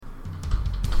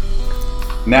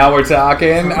Now we're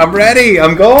talking. I'm ready.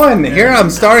 I'm going. Here I'm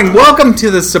starting. Welcome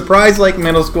to the Surprise Lake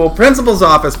Middle School Principal's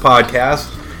Office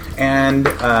podcast. And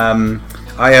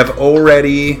I have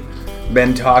already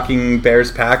been talking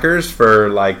Bears-Packers for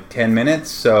like 10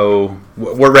 minutes, so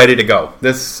we're ready to go.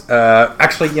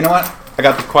 Actually, you know what? I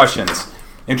got the questions.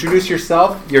 Introduce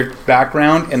yourself, your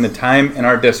background, and the time in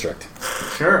our district.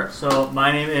 Sure. So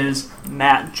my name is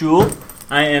Matt Jewell.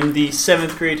 I am the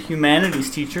 7th grade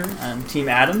humanities teacher on Team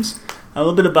Adams. A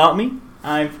little bit about me.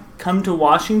 I've come to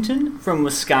Washington from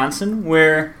Wisconsin,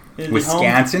 where where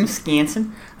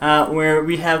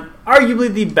we have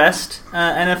arguably the best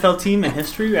NFL team in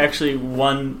history. We're actually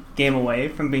one game away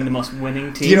from being the most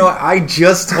winning team. You know, I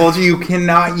just told you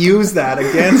cannot use that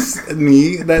against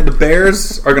me, that the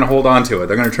Bears are going to hold on to it.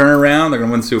 They're going to turn around. They're going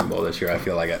to win the Super Bowl this year. I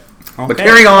feel like it. Okay. But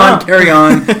carry on.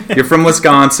 You're from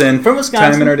Wisconsin. From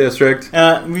Wisconsin. Time in our district.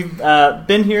 We've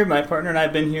been here, my partner and I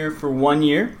have been here for 1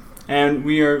 year, and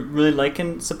we are really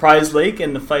liking Surprise Lake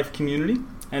and the Fife community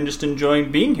and just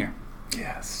enjoying being here.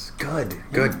 Yes. Good.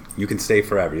 You can stay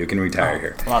forever. You can retire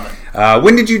here. Love it.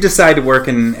 When did you decide to work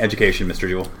in education, Mr.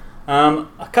 Jewell?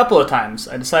 A couple of times.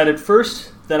 I decided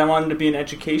first that I wanted to be in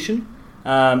education,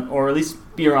 or at least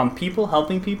be around people,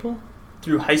 helping people.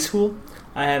 Through high school,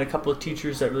 I had a couple of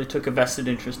teachers that really took a vested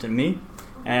interest in me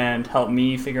and helped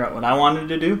me figure out what I wanted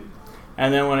to do.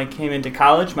 And then when I came into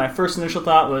college, my first initial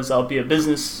thought was I'll be a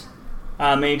business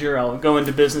major, I'll go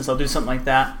into business, I'll do something like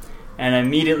that. And I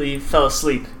immediately fell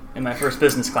asleep in my first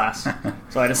business class.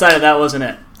 So I decided that wasn't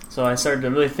it. So I started to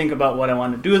really think about what I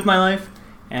wanted to do with my life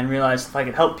and realized if I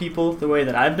could help people the way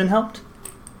that I've been helped,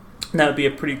 that would be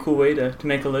a pretty cool way to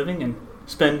make a living and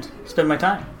spend my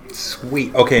time.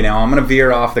 Sweet. Okay, now I'm going to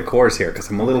veer off the course here because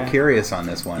I'm a little curious on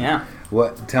this one. Yeah.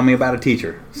 Tell me about a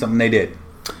teacher, something they did.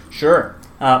 Sure.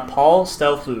 Paul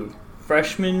Stelflug,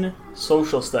 freshman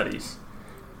social studies.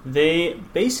 They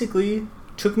basically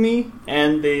took me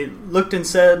and they looked and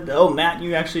said, "Oh, Matt,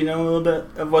 you actually know a little bit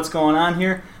of what's going on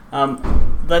here.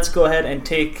 Let's go ahead and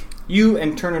take you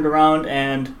and turn it around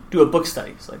and do a book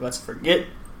study. It's like, let's forget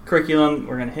curriculum.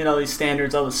 We're going to hit all these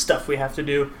standards, all the stuff we have to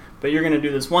do, but you're going to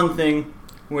do this one thing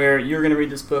where you're going to read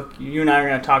this book. You and I are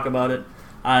going to talk about it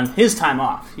on his time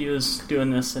off." He was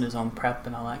doing this in his own prep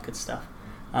and all that good stuff.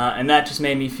 And that just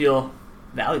made me feel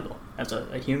valuable as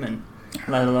a human,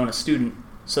 let alone a student.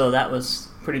 So that was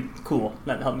pretty cool.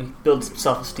 That helped me build some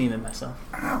self-esteem in myself.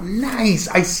 Oh, nice.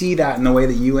 I see that in the way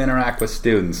that you interact with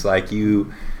students, like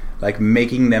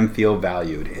making them feel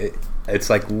valued. It's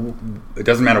like it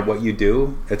doesn't matter what you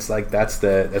do. It's like that's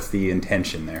the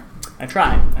intention there. I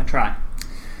try.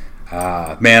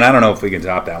 Man, I don't know if we can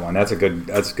top that one. That's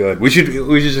good. We should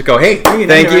just go, hey,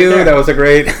 thank you. Right, that was a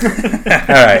great. All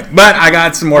right. But I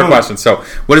got some more questions. So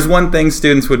what is one thing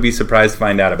students would be surprised to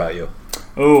find out about you?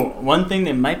 Oh, one thing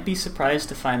they might be surprised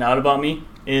to find out about me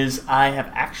is I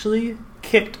have actually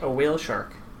kicked a whale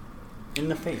shark in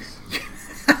the face.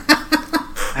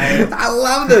 I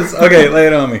love this. Okay, lay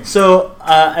it on me. So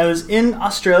I was in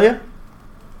Australia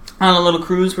on a little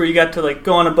cruise where you got to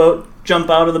go on a boat, jump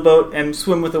out of the boat, and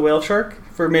swim with a whale shark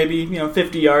for maybe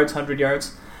 50 yards, 100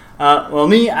 yards.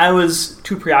 I was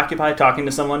too preoccupied talking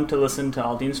to someone to listen to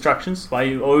all the instructions. Why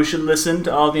you always should listen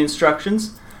to all the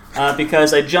instructions.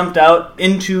 Because I jumped out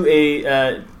into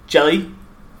a jelly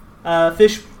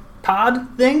fish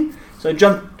pod thing. So I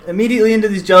jumped immediately into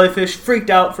these jellyfish, freaked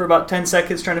out for about 10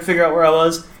 seconds trying to figure out where I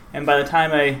was. And by the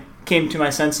time I came to my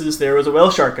senses, there was a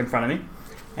whale shark in front of me.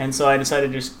 And so I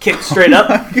decided to just kick straight up.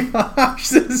 Oh my gosh,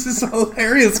 this is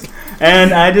hilarious.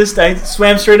 And I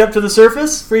swam straight up to the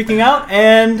surface, freaking out.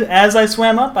 And as I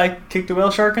swam up, I kicked a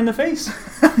whale shark in the face.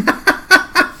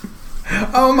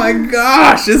 Oh my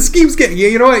gosh, this keeps getting...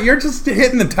 You know what? You're just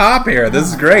hitting the top here. This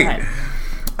is great. Right.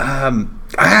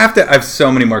 I have so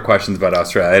many more questions about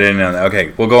Australia. I didn't know that.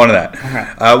 Okay, we'll go on to that. Okay.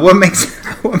 What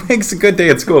makes a good day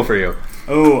at school for you?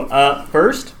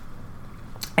 First,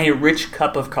 a rich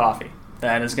cup of coffee.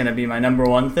 That is going to be my number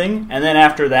one thing. And then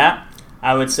after that,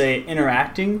 I would say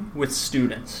interacting with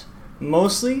students.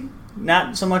 Mostly,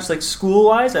 not so much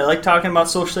school-wise. I like talking about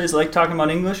social studies. I like talking about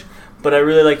English. But I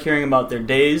really like hearing about their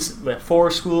days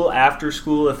before school, after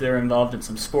school, if they're involved in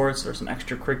some sports or some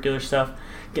extracurricular stuff.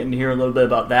 Getting to hear a little bit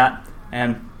about that.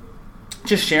 And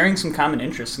just sharing some common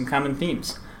interests, some common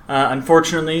themes.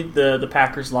 Unfortunately, the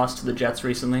Packers lost to the Jets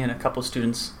recently, and a couple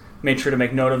students made sure to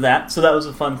make note of that. So that was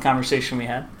a fun conversation we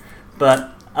had.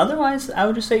 But otherwise, I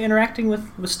would just say interacting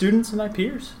with students and my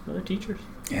peers, other teachers.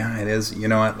 Yeah, it is. You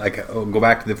know what? Go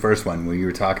back to the first one where you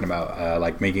were talking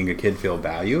about making a kid feel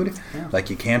valued. Yeah.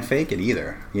 You can't fake it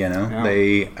either. No.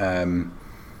 They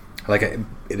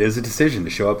it is a decision to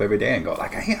show up every day and go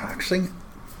hey, actually,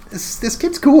 this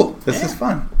kid's cool. This is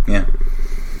fun. Yeah.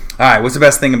 All right. What's the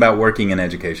best thing about working in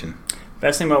education?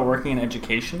 Best thing about working in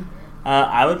education?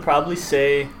 I would probably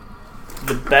say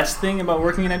the best thing about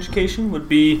working in education would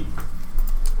be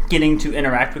getting to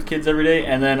interact with kids every day,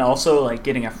 and then also like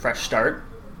getting a fresh start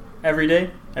every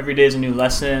day. Every day is a new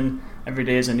lesson. Every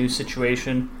day is a new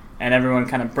situation, and everyone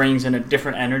kind of brings in a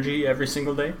different energy every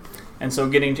single day. And so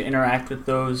getting to interact with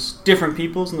those different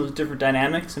peoples and those different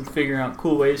dynamics and figuring out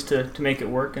cool ways to make it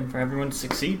work and for everyone to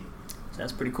succeed. So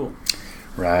that's pretty cool.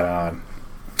 Right on.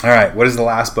 All right, what is the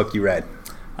last book you read?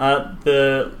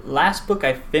 The last book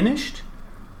I finished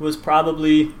was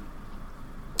probably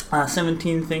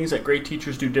 17 Things That Great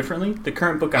Teachers Do Differently. The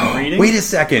current book I'm reading. Wait a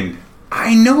second.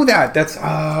 I know that. That's,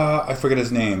 I forget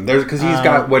his name. Because he's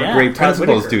got what great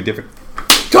principles do different.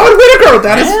 Todd Whitaker!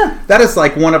 That is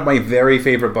like one of my very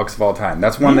favorite books of all time.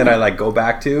 That's one that I like go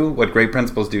back to, What Great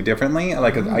Principles Do Differently.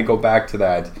 I go back to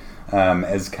that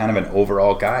as kind of an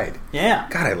overall guide. Yeah.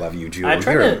 God, I love you, Jules. I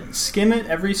try to skim it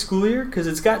every school year because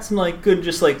it's got some like good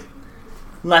just like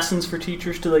lessons for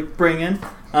teachers to like bring in.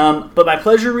 But my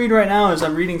pleasure read right now is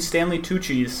I'm reading Stanley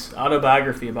Tucci's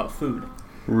autobiography about food.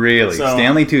 Really? So,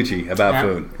 Stanley Tucci about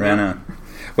food. Right on.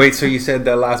 Wait, so you said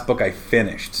the last book I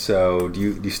finished. So do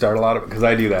you start a lot of... Because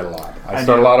I do that a lot. I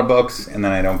start a lot of books, and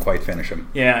then I don't quite finish them.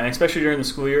 Yeah, and especially during the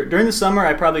school year. During the summer,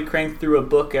 I probably crank through a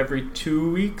book every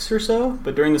 2 weeks or so.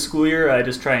 But during the school year, I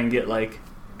just try and get like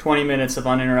 20 minutes of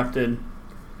uninterrupted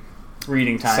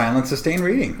reading time. Silent, sustained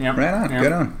reading. Yep. Right on. Yep.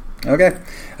 Good on. Okay.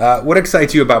 What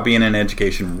excites you about being in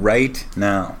education right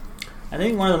now? I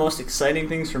think one of the most exciting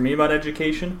things for me about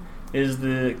education is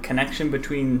the connection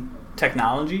between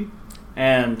technology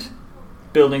and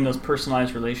building those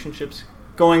personalized relationships.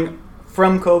 Going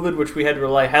from COVID, which we had to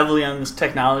rely heavily on this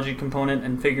technology component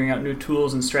and figuring out new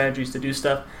tools and strategies to do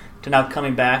stuff, to now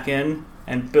coming back in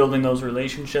and building those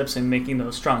relationships and making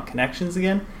those strong connections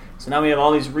again. So now we have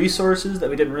all these resources that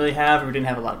we didn't really have or we didn't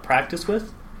have a lot of practice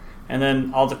with. And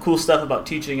then all the cool stuff about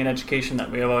teaching and education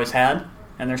that we have always had.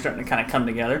 And they're starting to kind of come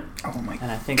together. Oh my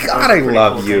and I think God, I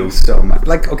love you so much.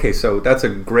 Like, okay, so that's a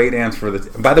great answer for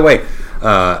this. By the way,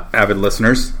 avid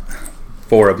listeners,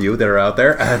 4 of you that are out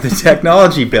there, the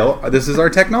technology bill. This is our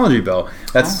technology bill.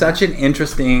 That's such an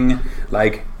interesting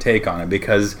take on it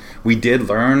because we did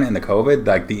learn in the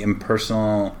COVID the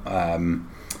impersonal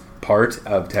part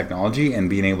of technology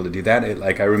and being able to do that.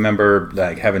 I remember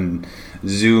having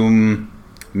Zoom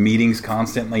meetings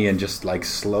constantly and just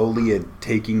slowly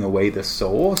taking away the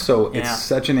soul. So it's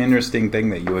such an interesting thing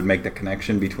that you would make the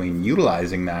connection between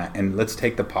utilizing that and let's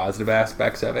take the positive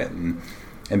aspects of it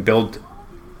and build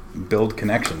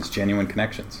connections, genuine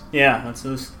connections. Yeah, let's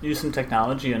use some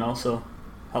technology and also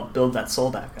help build that soul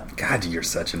back up. God, you're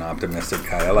such an optimistic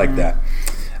guy. I like that.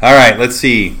 All right, let's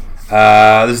see.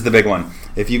 This is the big one.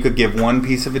 If you could give one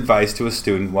piece of advice to a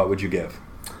student, what would you give?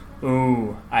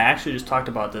 Ooh, I actually just talked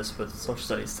about this with social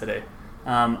studies today.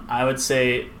 I would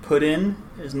say put in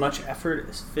as much effort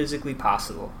as physically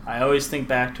possible. I always think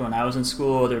back to when I was in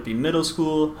school, whether it be middle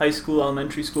school, high school,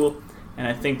 elementary school, and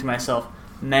I think to myself,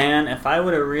 man, if I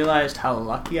would have realized how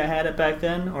lucky I had it back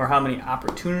then or how many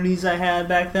opportunities I had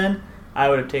back then, I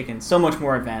would have taken so much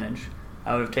more advantage.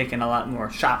 I would have taken a lot more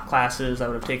shop classes. I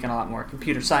would have taken a lot more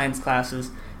computer science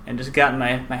classes and just gotten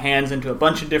my hands into a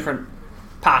bunch of different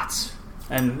pots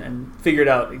and figured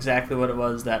out exactly what it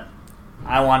was that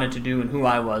I wanted to do and who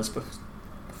I was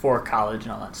before college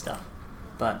and all that stuff.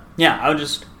 But yeah, I would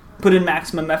just put in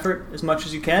maximum effort as much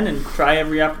as you can and try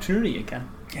every opportunity you can.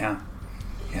 Yeah.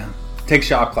 Take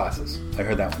shop classes. I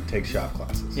heard that one. Take shop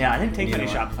classes. Yeah, I didn't take any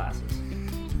shop classes.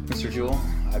 Mr. Jewell,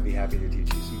 I'd be happy to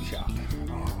teach you some shop.